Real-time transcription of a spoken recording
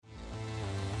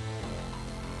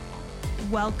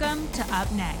Welcome to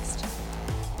UpNext.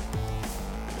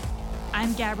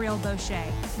 I'm Gabrielle Bosché,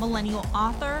 millennial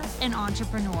author and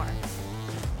entrepreneur.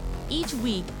 Each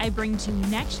week, I bring to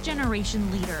next generation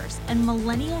leaders and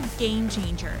millennial game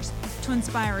changers to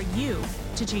inspire you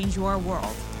to change your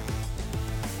world.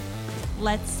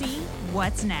 Let's see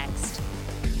what's next.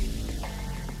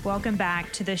 Welcome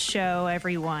back to the show,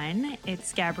 everyone.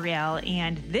 It's Gabrielle,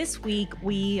 and this week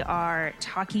we are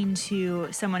talking to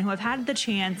someone who I've had the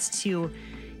chance to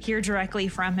hear directly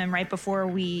from him right before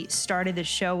we started the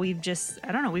show. We've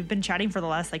been chatting for the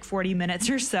last 40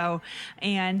 minutes or so,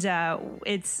 and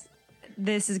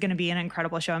this is going to be an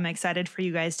incredible show. I'm excited for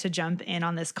you guys to jump in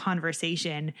on this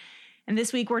conversation. And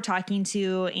this week we're talking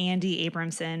to Andy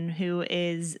Abramson, who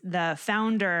is the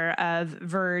founder of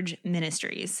Verge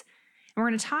Ministries. And we're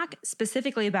going to talk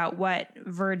specifically about what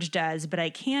Verge does, but I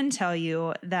can tell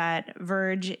you that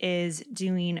Verge is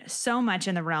doing so much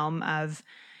in the realm of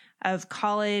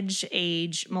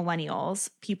college-age millennials,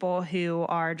 people who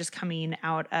are just coming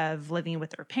out of living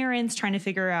with their parents, trying to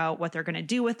figure out what they're going to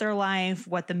do with their life,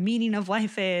 what the meaning of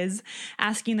life is,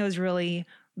 asking those really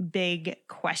big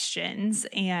questions.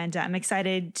 And I'm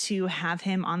excited to have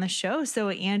him on the show. So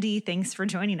Andy, thanks for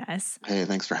joining us. Hey,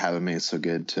 thanks for having me. It's so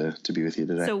good to be with you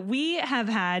today. So we have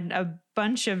had a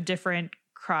bunch of different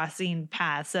crossing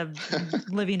paths of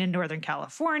living in Northern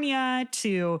California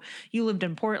to you lived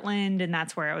in Portland, and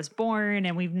that's where I was born.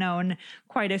 And we've known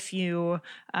quite a few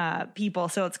people.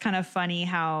 So it's kind of funny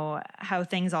how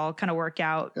things all kind of work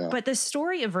out. Yeah. But the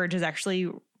story of Verge is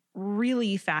actually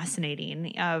really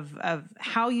fascinating of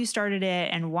how you started it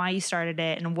and why you started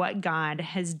it and what God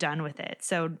has done with it.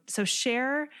 So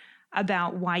share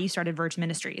about why you started Verge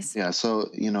Ministries. Yeah. So,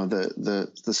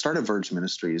 the start of Verge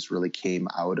Ministries really came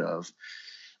out of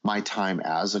my time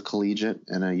as a collegiate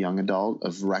and a young adult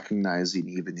of recognizing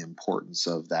even the importance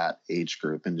of that age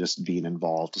group and just being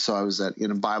involved. So I was in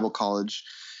a Bible college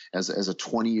as a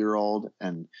 20-year-old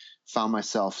and found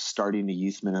myself starting a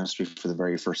youth ministry for the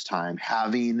very first time,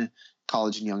 having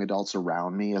college and young adults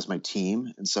around me as my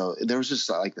team. And so there was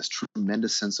just this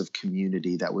tremendous sense of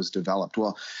community that was developed.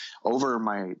 Well, over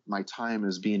my time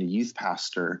as being a youth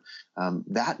pastor,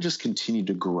 that just continued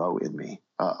to grow in me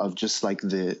of just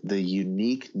the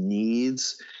unique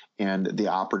needs and the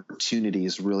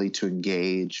opportunities really to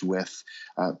engage with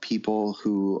people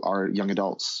who are young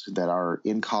adults that are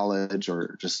in college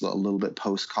or just a little bit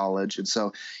post-college. And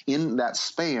so in that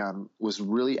span was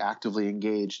really actively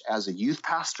engaged as a youth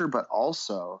pastor, but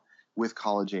also with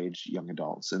college-age young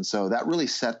adults. And so that really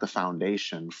set the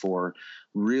foundation for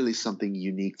really something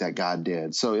unique that God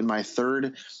did. So in my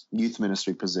third youth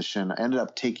ministry position, I ended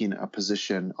up taking a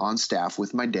position on staff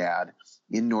with my dad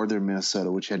in northern Minnesota,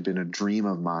 which had been a dream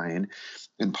of mine.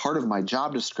 And part of my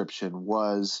job description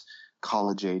was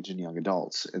college age and young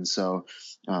adults. And so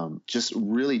just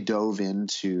really dove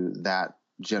into that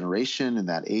generation and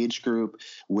that age group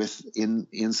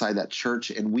inside that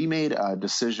church. And we made a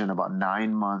decision about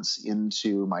 9 months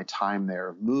into my time there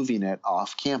of moving it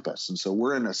off campus. And so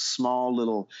we're in a small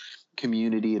little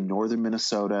community in northern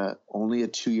Minnesota, only a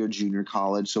 2-year junior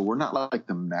college. So we're not like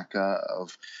the Mecca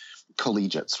of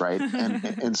collegiates, right?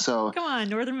 And so come on,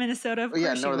 northern Minnesota. Of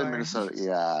yeah, northern Minnesota.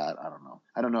 Yeah,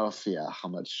 I don't know if how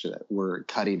much we're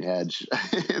cutting edge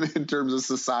in terms of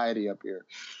society up here.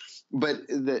 But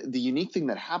the unique thing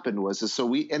that happened was so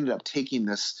we ended up taking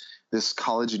this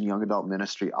college and young adult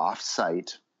ministry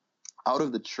off-site out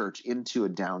of the church into a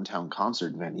downtown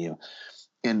concert venue.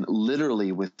 And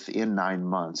literally within 9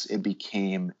 months, it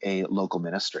became a local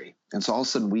ministry. And so all of a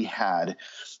sudden we had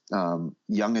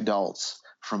young adults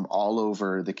from all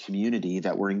over the community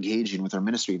that were engaging with our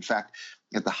ministry. In fact,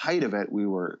 at the height of it, we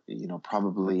were,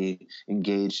 probably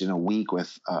engaged in a week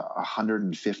with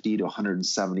 150 to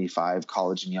 175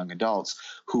 college and young adults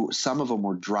who some of them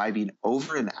were driving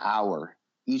over an hour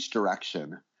each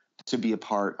direction to be a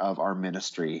part of our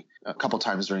ministry a couple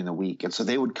times during the week. And so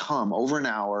they would come over an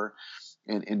hour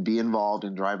and be involved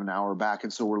and drive an hour back.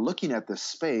 And so we're looking at this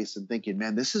space and thinking,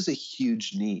 man, this is a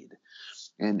huge need.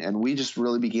 And we just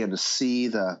really began to see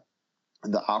the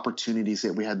opportunities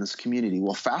that we had in this community.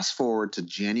 Well, fast forward to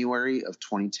January of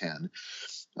 2010,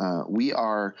 we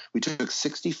took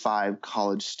 65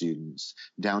 college students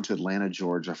down to Atlanta,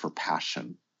 Georgia for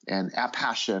Passion. And at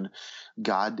Passion,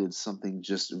 God did something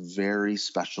just very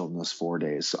special in those 4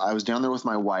 days. So I was down there with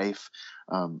my wife.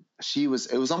 It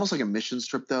was almost like a missions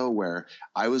trip though, where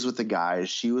I was with the guys,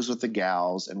 she was with the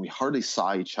gals, and we hardly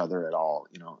saw each other at all,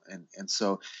 and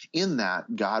so in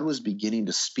that, God was beginning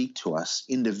to speak to us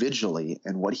individually.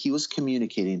 And what he was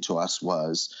communicating to us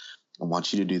was, I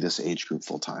want you to do this age group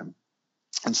full time.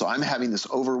 And so I'm having this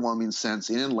overwhelming sense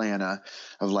in Atlanta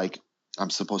of I'm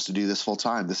supposed to do this full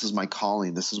time. This is my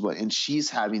calling. This is what, and she's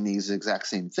having these exact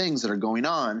same things that are going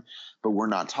on, but we're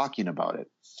not talking about it.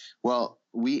 Well,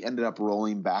 we ended up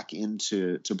rolling back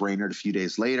into Brainerd a few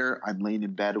days later. I'm laying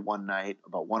in bed one night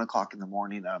about 1:00 in the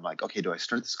morning. And I'm like, okay, do I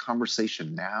start this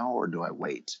conversation now or do I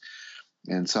wait?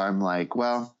 And so I'm like,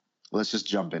 well, let's just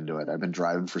jump into it. I've been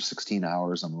driving for 16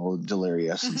 hours. I'm a little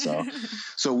delirious. And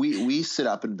so we sit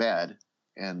up in bed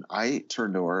and I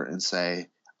turn to her and say,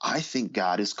 I think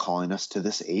God is calling us to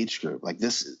this age group. Like,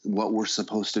 this is what we're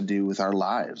supposed to do with our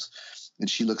lives. And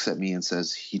she looks at me and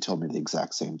says, he told me the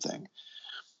exact same thing.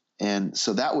 And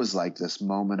so that was like this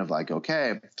moment of like,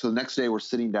 okay. So the next day we're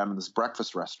sitting down in this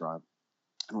breakfast restaurant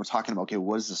and we're talking about, okay,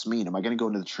 what does this mean? Am I going to go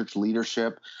into the church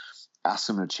leadership, ask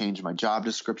them to change my job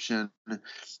description?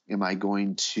 Am I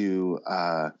going to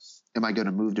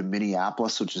move to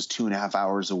Minneapolis, which is 2.5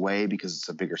 hours away because it's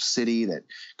a bigger city that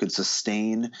could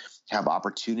have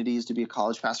opportunities to be a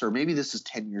college pastor? Or maybe this is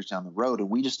 10 years down the road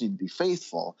and we just need to be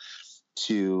faithful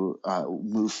to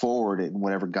move forward in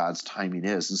whatever God's timing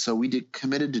is. And so we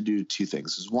committed to do two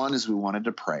things. One is we wanted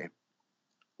to pray.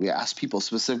 We asked people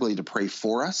specifically to pray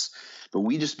for us, but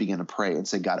we just began to pray and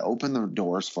say, God, open the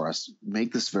doors for us.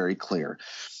 Make this very clear.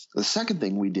 The second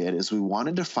thing we did is we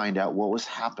wanted to find out what was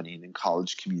happening in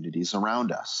college communities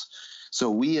around us. So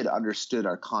we had understood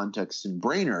our context in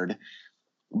Brainerd,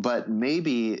 but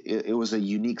maybe it was a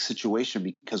unique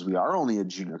situation because we are only a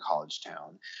junior college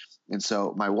town. And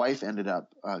so my wife ended up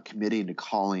committing to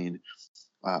calling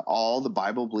all the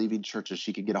Bible-believing churches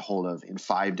she could get a hold of in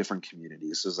 5 different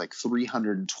communities. So it was like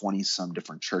 320 some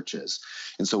different churches.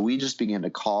 And so we just began to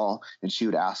call and she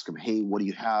would ask them, hey, what do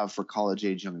you have for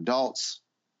college-age young adults?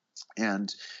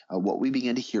 And what we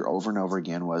began to hear over and over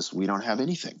again was, we don't have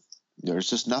anything. There's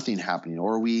just nothing happening.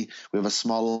 Or we have a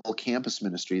small little campus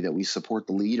ministry that we support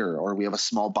the leader, or we have a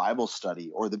small Bible study,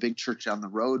 or the big church down the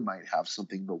road might have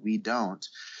something, but we don't.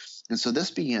 And so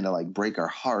this began to like break our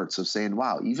hearts of saying,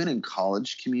 wow, even in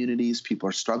college communities, people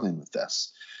are struggling with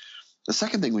this. The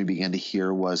second thing we began to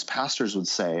hear was pastors would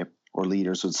say, or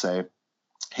leaders would say,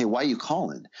 hey, why are you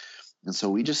calling? And so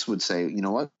we just would say, you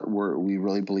know what, we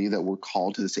really believe that we're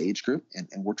called to this age group and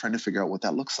we're trying to figure out what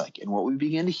that looks like. And what we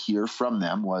began to hear from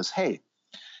them was, hey,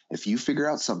 if you figure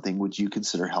out something, would you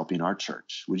consider helping our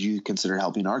church? Would you consider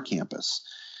helping our campus?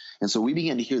 And so we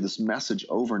began to hear this message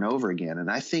over and over again.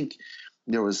 And I think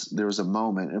there was a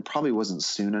moment, it probably wasn't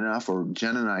soon enough, or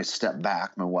Jen and I stepped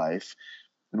back, my wife,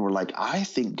 and we're like, I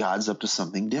think God's up to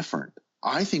something different.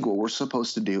 I think what we're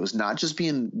supposed to do is not just be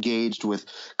engaged with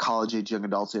college-age young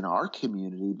adults in our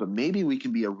community, but maybe we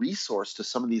can be a resource to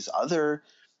some of these other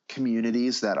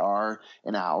communities that are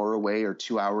an hour away or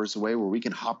 2 hours away, where we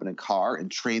can hop in a car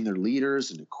and train their leaders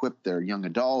and equip their young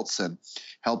adults and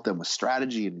help them with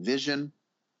strategy and vision.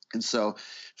 And so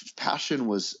Passion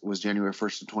was January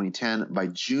 1st of 2010. By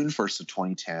June 1st of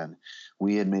 2010,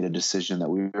 we had made a decision that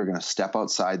we were going to step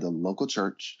outside the local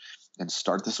church and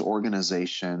start this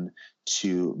organization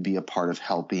to be a part of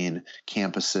helping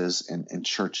campuses and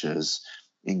churches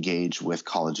engage with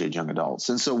college-age young adults.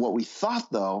 And so what we thought,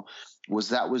 though, was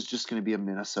that was just going to be a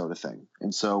Minnesota thing.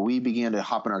 And so we began to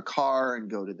hop in our car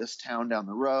and go to this town down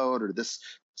the road or this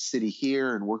city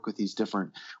here and work with these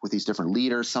different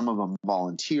leaders. Some of them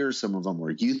volunteers, some of them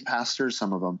were youth pastors,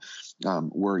 some of them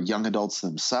were young adults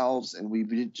themselves, and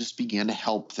we just began to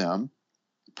help them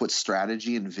put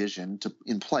strategy and vision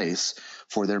in place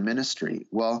for their ministry.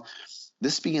 Well,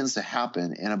 this begins to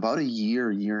happen, and about a year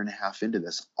and a half into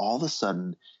this, all of a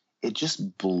sudden it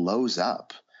just blows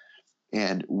up,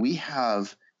 and we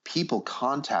have people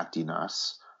contacting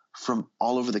us from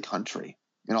all over the country.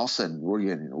 And all of a sudden,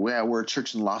 we're a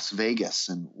church in Las Vegas,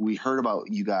 and we heard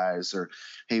about you guys. Or,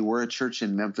 hey, we're a church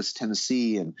in Memphis,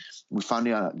 Tennessee, and we found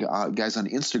you guys on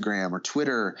Instagram or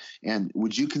Twitter, and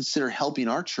would you consider helping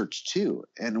our church too?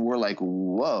 And we're like,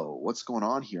 whoa, what's going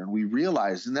on here? And we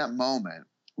realized in that moment,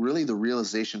 really the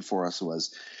realization for us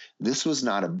was, this was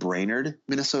not a Brainerd,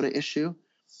 Minnesota issue.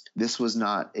 This was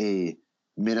not a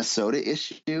Minnesota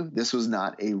issue. This was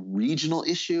not a regional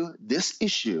issue. This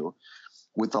issue,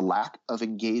 with the lack of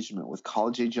engagement with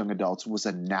college-age young adults, was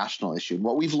a national issue. And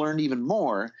what we've learned even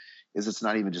more is it's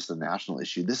not even just a national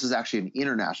issue. This is actually an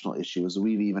international issue, as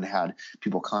we've even had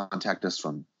people contact us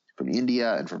from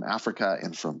India and from Africa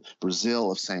and from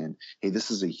Brazil of saying, hey,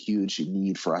 this is a huge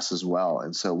need for us as well.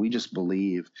 And so we just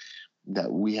believe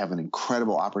that we have an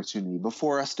incredible opportunity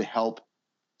before us to help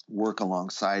work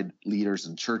alongside leaders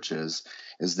and churches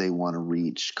as they want to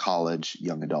reach college,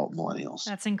 young adult millennials.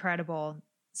 That's incredible.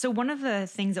 So one of the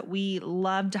things that we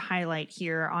love to highlight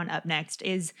here on Up Next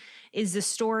is the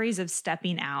stories of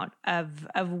stepping out, of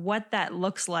what that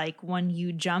looks like when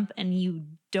you jump and you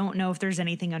don't know if there's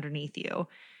anything underneath you.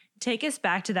 Take us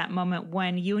back to that moment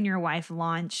when you and your wife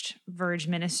launched Verge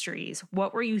Ministries.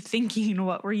 What were you thinking?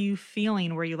 What were you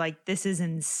feeling? Were you like, this is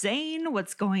insane?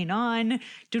 What's going on?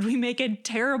 Did we make a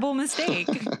terrible mistake?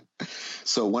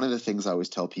 So one of the things I always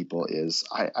tell people is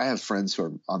I have friends who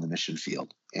are on the mission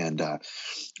field, and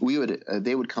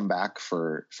they would come back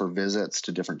for visits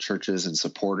to different churches and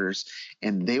supporters,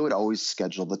 and they would always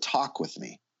schedule the talk with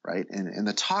me, right? And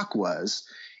the talk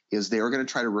is they were going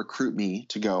to try to recruit me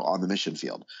to go on the mission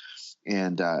field.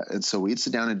 And so we'd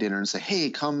sit down at dinner and say, hey,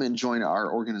 come and join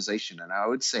our organization. And I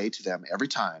would say to them every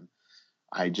time,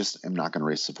 I just am not going to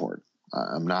raise support.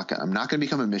 I'm not going to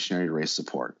become a missionary to raise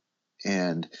support.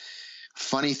 And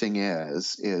funny thing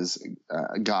is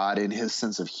God, in his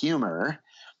sense of humor,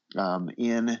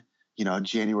 in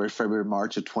January, February,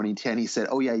 March of 2010, he said,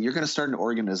 oh yeah, you're going to start an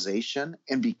organization.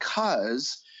 And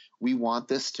because we want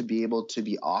this to be able to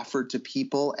be offered to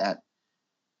people at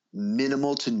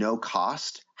minimal to no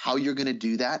cost, how you're going to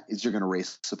do that is you're going to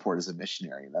raise support as a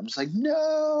missionary. And I'm just like,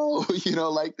 no,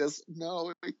 like this.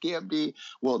 No, it can't be.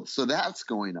 Well, so that's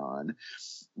going on.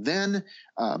 Then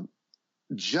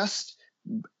just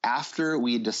after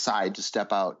we decide to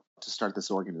step out to start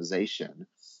this organization,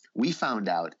 we found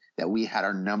out that we had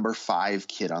our number 5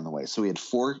 kid on the way. So we had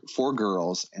four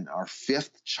girls, and our 5th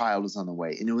child was on the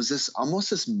way. And it was almost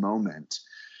this moment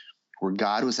where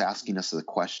God was asking us the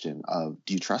question of,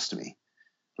 do you trust me?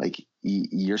 Like,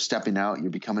 you're stepping out, you're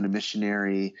becoming a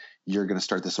missionary, you're going to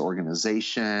start this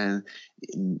organization,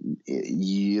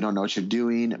 you don't know what you're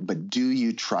doing, but do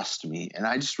you trust me? And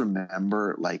I just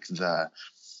remember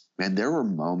there were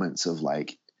moments of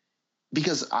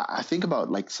because I think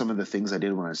about some of the things I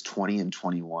did when I was 20 and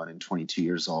 21 and 22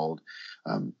 years old.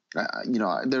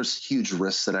 There's huge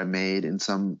risks that I made in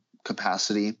some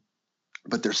capacity,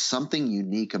 but there's something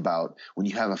unique about when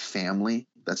you have a family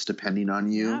that's depending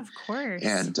on you. Yeah, of course.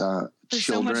 And there's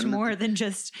children, so much more than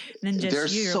just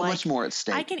there's you. So much more at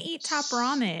stake. I can eat top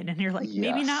ramen. And you're like,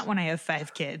 maybe not when I have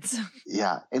 5 kids.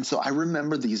 Yeah. And so I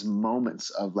remember these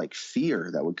moments of fear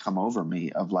that would come over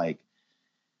me of are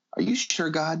you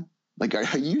sure, God?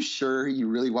 Are you sure you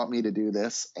really want me to do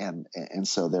this? And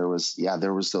so there was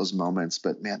those moments,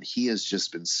 but man, he has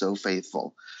just been so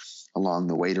faithful along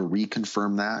the way to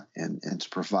reconfirm that and to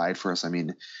provide for us. I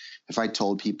mean, if I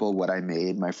told people what I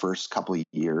made my first couple of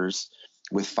years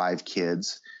with 5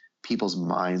 kids, people's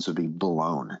minds would be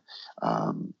blown.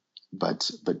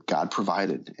 But God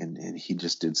provided, and he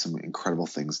just did some incredible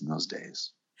things in those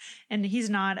days. And he's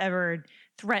not ever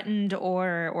threatened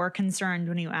or concerned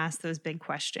when you ask those big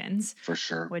questions. For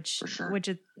sure. Which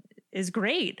is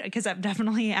great, because I've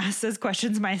definitely asked those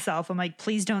questions myself. I'm like,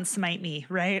 please don't smite me,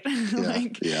 right?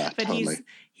 But totally.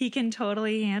 he can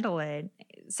totally handle it.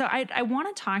 So I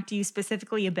want to talk to you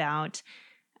specifically about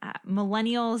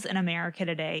millennials in America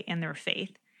today and their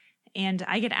faith. And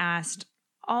I get asked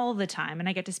all the time, and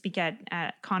I get to speak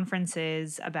at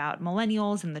conferences about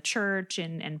millennials and the church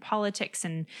and politics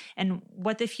and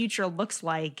what the future looks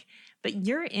like. But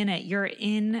you're in it. You're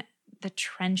in the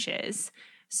trenches.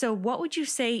 So what would you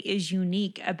say is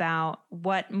unique about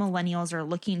what millennials are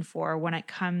looking for when it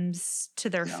comes to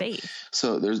their faith?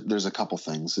 So there's a couple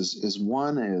things.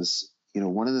 One is,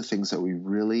 one of the things that we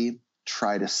really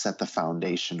try to set the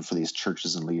foundation for these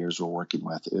churches and leaders we're working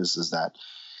with is that,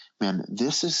 man,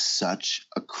 this is such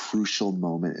a crucial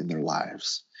moment in their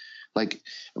lives.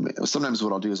 Sometimes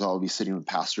what I'll do is I'll be sitting with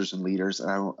pastors and leaders, and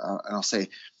I'll say,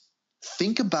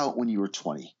 think about when you were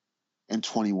 20 and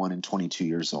 21 and 22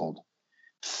 years old.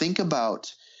 Think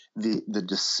about the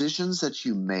decisions that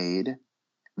you made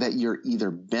that you're either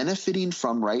benefiting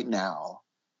from right now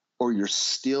or you're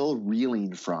still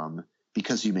reeling from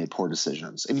because you made poor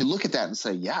decisions. And you look at that and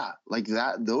say,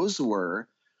 those were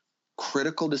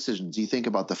critical decisions. You think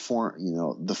about the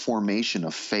formation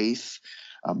of faith,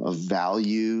 of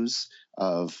values,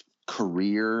 of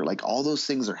career, all those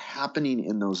things are happening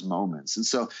in those moments. And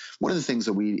so one of the things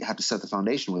that we have to set the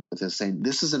foundation with is saying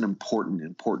this is an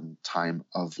important time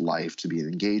of life to be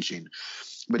engaging.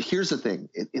 But here's the thing.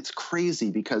 It's crazy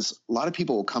because a lot of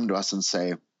people will come to us and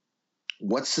say,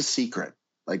 what's the secret?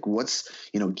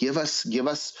 Give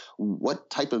us what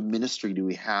type of ministry do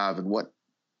we have and what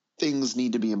things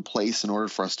need to be in place in order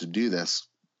for us to do this?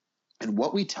 And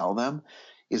what we tell them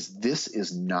is this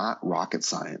is not rocket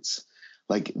science.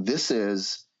 This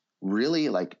is really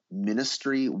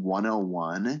ministry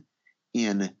 101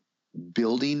 in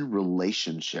building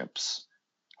relationships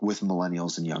with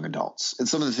millennials and young adults. And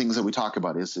some of the things that we talk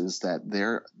about is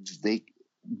that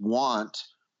want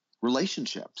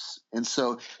relationships. And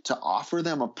so to offer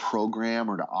them a program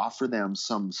or to offer them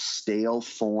some stale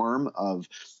form of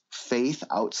faith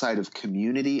outside of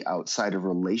community, outside of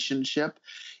relationship,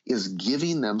 is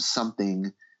giving them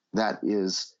something that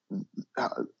is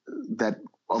that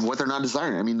of what they're not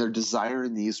desiring. I mean, they're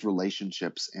desiring these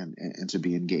relationships and to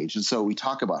be engaged. And so we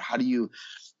talk about how do you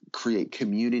create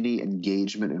community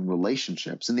engagement and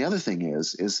relationships. And the other thing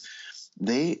is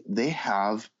they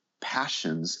have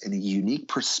passions and a unique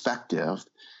perspective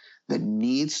that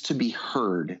needs to be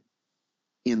heard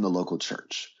in the local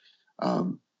church.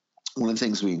 One of the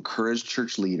things we encourage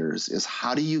church leaders is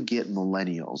how do you get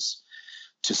millennials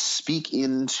to speak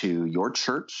into your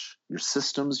church, your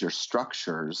systems, your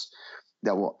structures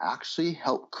that will actually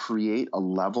help create a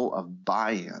level of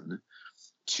buy-in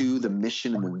to the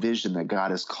mission and the vision that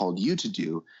God has called you to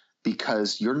do,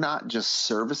 because you're not just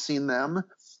servicing them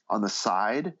on the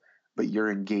side, but you're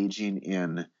engaging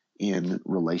in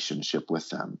relationship with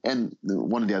them. And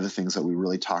one of the other things that we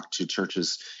really talk to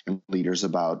churches and leaders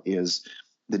about is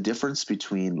the difference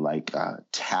between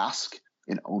task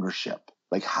and ownership.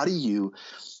 Like, how do you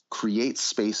create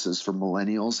spaces for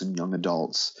millennials and young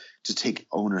adults to take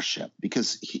ownership?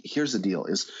 Because here's the deal: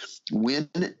 is when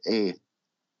a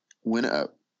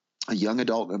young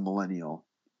adult and millennial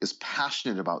is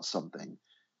passionate about something,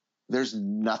 there's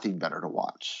nothing better to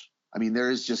watch. I mean, there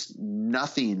is just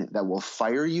nothing that will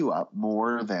fire you up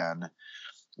more than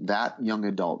that young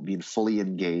adult being fully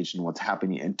engaged in what's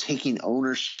happening and taking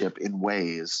ownership in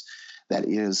ways that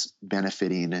is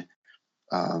benefiting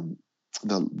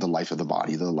the life of the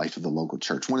body, the life of the local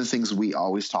church. One of the things we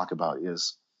always talk about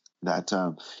is that,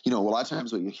 a lot of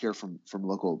times what you hear from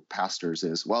local pastors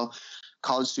is, well,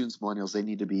 college students, millennials, they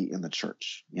need to be in the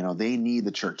church. They need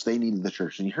the church. They need the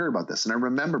church. And you hear about this. And I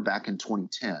remember back in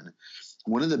 2010,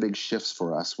 one of the big shifts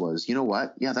for us was, you know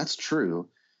what? Yeah, that's true.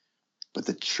 But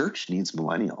the church needs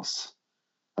millennials.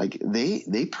 Like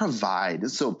they provide.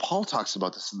 And so Paul talks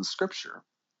about this in the scripture,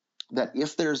 that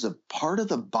if there's a part of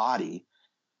the body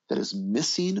that is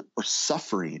missing or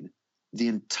suffering, the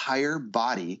entire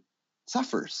body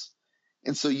suffers.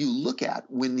 And so you look at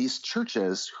when these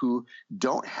churches who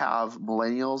don't have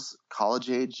millennials, college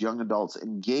age, young adults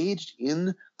engaged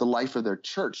in the life of their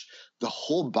church, the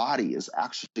whole body is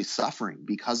actually suffering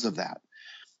because of that.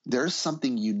 There's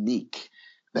something unique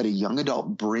that a young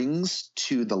adult brings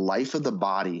to the life of the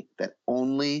body that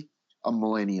only a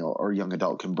millennial or young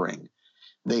adult can bring.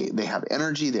 They have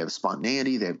energy, they have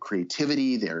spontaneity, they have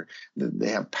creativity, they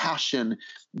have passion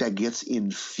that gets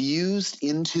infused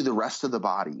into the rest of the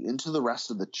body, into the rest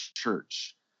of the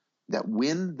church, that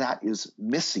when that is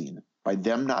missing by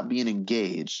them not being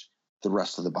engaged, the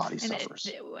rest of the body suffers.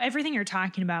 Everything you're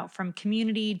talking about, from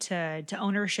community to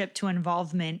ownership to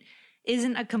involvement,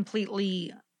 isn't a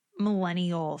completely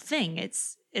millennial thing.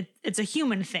 It's a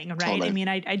human thing, right? Totally. I mean,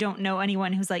 I don't know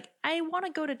anyone who's like, I want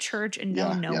to go to church and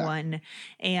know no one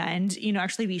and,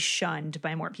 actually be shunned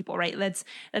by more people, right?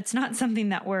 That's not something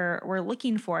that we're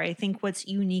looking for. I think what's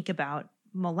unique about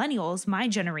millennials, my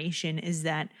generation, is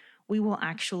that we will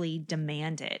actually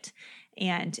demand it.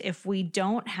 And if we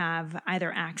don't have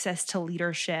either access to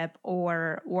leadership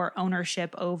or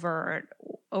ownership over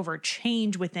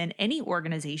change within any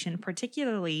organization,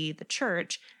 particularly the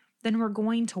church, then we're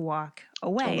going to walk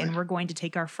away. Totally. And we're going to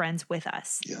take our friends with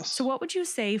us. Yes. So what would you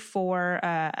say for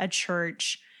a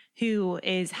church who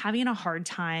is having a hard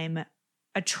time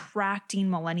attracting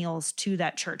millennials to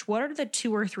that church? What are the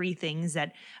 2 or 3 things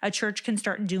that a church can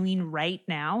start doing right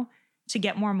now to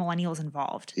get more millennials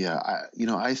involved? Yeah,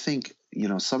 I think,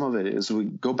 some of it is we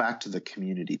go back to the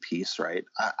community piece, right?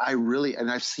 I really,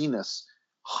 and I've seen this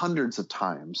hundreds of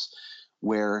times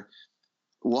where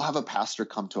we'll have a pastor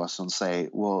come to us and say,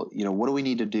 well, what do we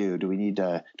need to do? Do I need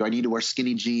to wear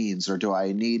skinny jeans, or do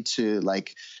we need to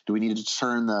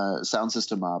turn the sound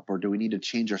system up, or do we need to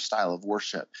change our style of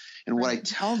worship? And what I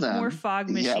tell them, more fog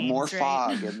machines, more right?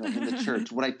 fog in the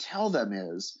church. What I tell them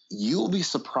is, you'll be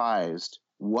surprised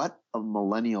what a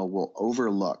millennial will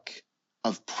overlook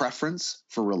of preference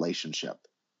for relationship,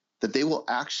 that they will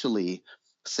actually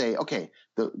say, okay,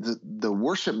 the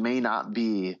worship may not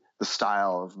be the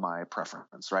style of my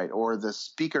preference, right? Or the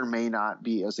speaker may not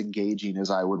be as engaging as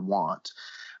I would want,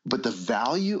 but the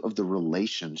value of the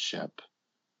relationship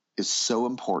is so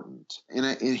important.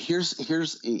 And here's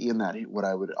in that what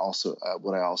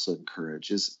I also encourage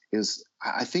is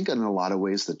I think in a lot of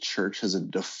ways the church has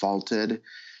defaulted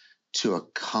to a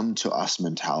come to us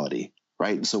mentality,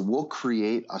 right? And so we'll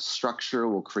create a structure,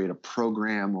 we'll create a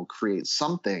program, we'll create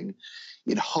something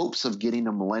in hopes of getting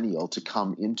a millennial to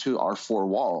come into our 4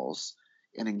 walls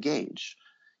and engage.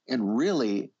 And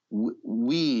really,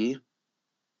 we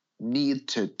need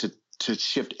to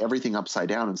shift everything upside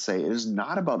down and say, it is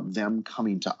not about them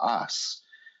coming to us,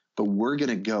 but we're going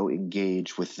to go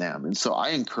engage with them. And so I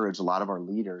encourage a lot of our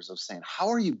leaders of saying, how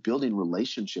are you building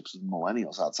relationships with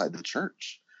millennials outside the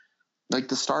church? Like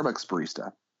the Starbucks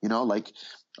barista, like,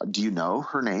 do you know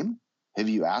her name? Have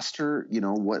you asked her,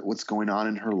 what's going on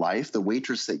in her life? The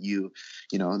waitress that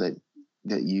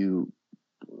that you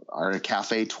are at a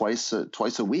cafe twice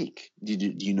a week. Do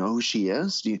you know who she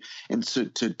is? And so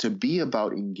to be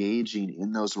about engaging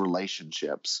in those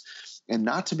relationships, and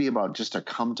not to be about just to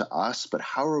come to us, but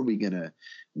how are we going to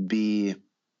be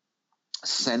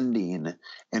sending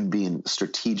and being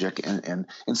strategic? And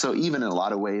so even in a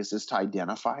lot of ways is to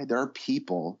identify there are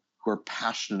people who are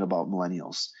passionate about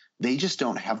millennials. They just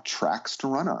don't have tracks to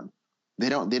run on. They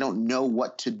don't know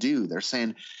what to do. They're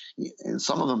saying, and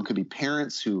some of them could be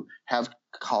parents who have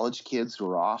college kids who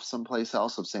are off someplace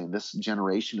else, of saying, this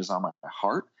generation is on my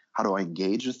heart. How do I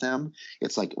engage with them?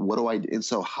 It's like, what do I do? And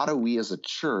so how do we as a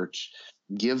church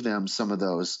give them some of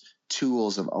those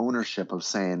tools of ownership, of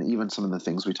saying, even some of the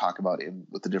things we talk about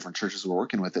with the different churches we're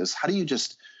working with, is how do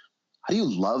you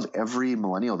love every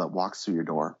millennial that walks through your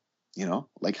door?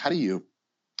 Like,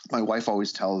 my wife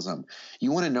always tells them,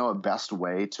 you want to know a best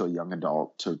way to a young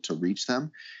adult to reach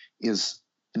them is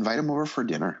invite them over for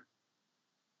dinner,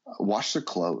 wash their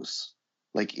clothes,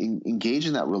 like engage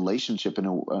in that relationship in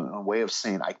a way of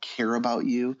saying, I care about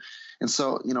you. And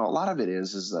so, a lot of it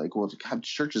is like, well, to have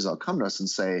churches that'll come to us and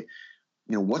say,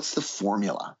 what's the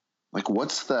formula? Like,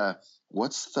 what's the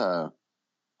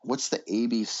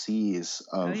ABCs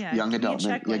of young adult?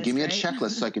 Give me a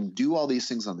checklist so I can do all these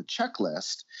things on the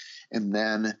checklist. And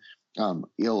then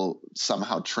it'll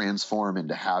somehow transform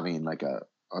into having like a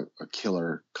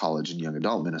killer college and young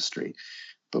adult ministry.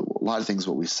 But a lot of things,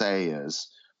 what we say is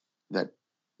that,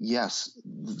 yes,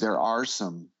 there are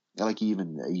some, like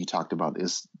even you talked about,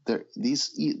 is there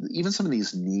even some of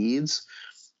these needs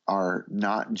are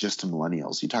not just to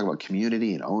millennials. You talk about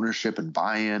community and ownership and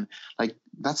buy-in. Like,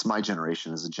 that's my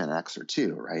generation as a Gen Xer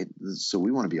too, right? So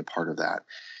we want to be a part of that.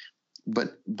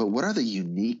 But what are the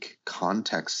unique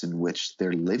contexts in which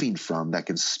they're living from that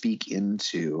can speak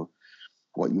into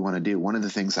what you want to do? One of the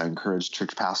things I encourage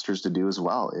church pastors to do as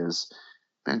well is,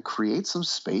 man, create some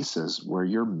spaces where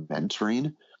you're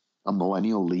mentoring a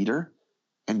millennial leader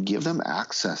and give them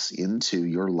access into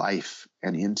your life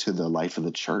and into the life of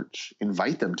the church.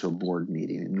 Invite them to a board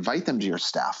meeting, invite them to your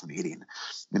staff meeting,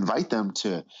 invite them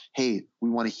to, hey,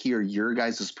 we want to hear your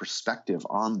guys' perspective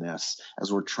on this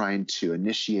as we're trying to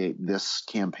initiate this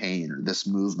campaign or this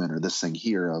movement or this thing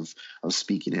here of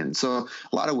speaking in. And so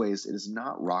a lot of ways it is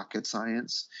not rocket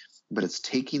science, but it's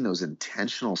taking those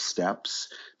intentional steps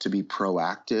to be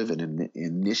proactive and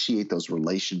initiate those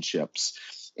relationships.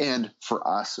 And for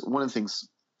us, one of the things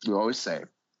we always say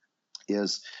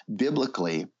is,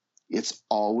 biblically, it's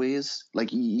always,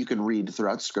 like you can read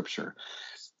throughout Scripture,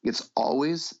 it's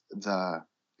always the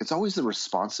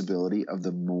responsibility of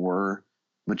the more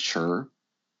mature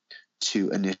to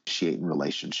initiate a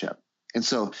relationship. And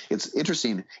so it's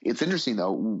interesting. It's interesting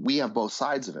though, we have both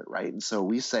sides of it, right? And so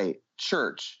we say,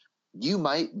 church, you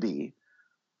might be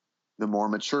the more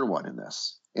mature one in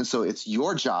this. And so it's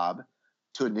your job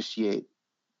to initiate,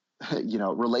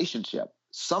 relationship.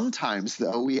 Sometimes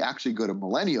though, we actually go to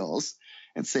millennials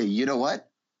and say, you know what?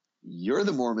 You're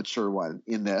the more mature one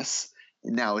in this.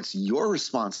 And now it's your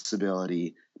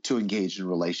responsibility to engage in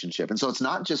relationship. And so it's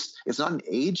not an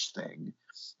age thing.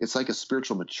 It's like a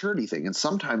spiritual maturity thing. And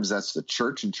sometimes that's the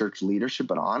church and church leadership.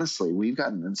 But honestly, we've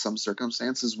gotten in some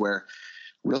circumstances where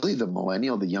really the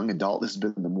millennial, the young adult, has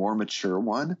been the more mature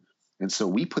one. And so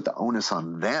we put the onus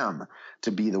on them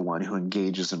to be the one who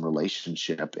engages in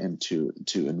relationship and to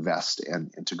invest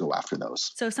and to go after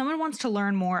those. So if someone wants to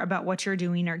learn more about what you're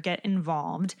doing or get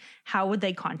involved, how would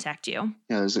they contact you?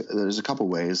 Yeah, there's a couple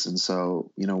ways. And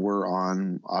so,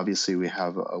 obviously we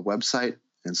have a website.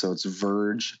 And so it's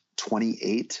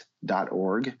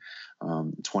verge28.org.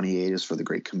 28 is for the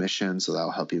Great Commission. So that'll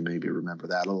help you maybe remember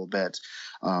that a little bit.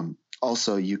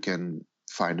 Also, you can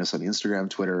find us on Instagram,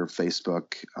 Twitter,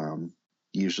 Facebook,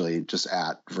 usually just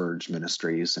at Verge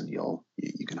Ministries, and you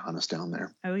can hunt us down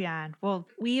there. Oh, yeah. Well,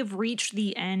 we have reached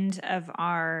the end of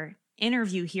our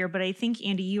interview here, but I think,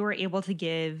 Andy, you were able to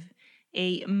give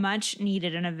a much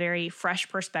needed and a very fresh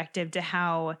perspective to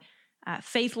how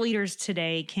faith leaders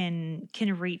today can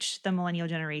reach the millennial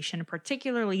generation,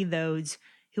 particularly those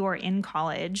who are in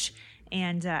college.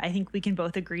 And I think we can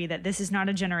both agree that this is not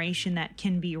a generation that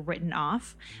can be written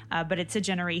off, but it's a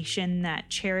generation that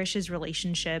cherishes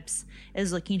relationships,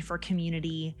 is looking for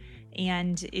community,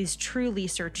 and is truly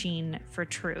searching for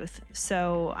truth.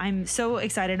 So I'm so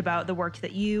excited about the work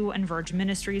that you and Verge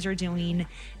Ministries are doing,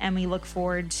 and we look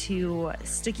forward to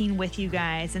sticking with you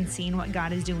guys and seeing what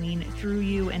God is doing through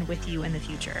you and with you in the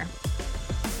future.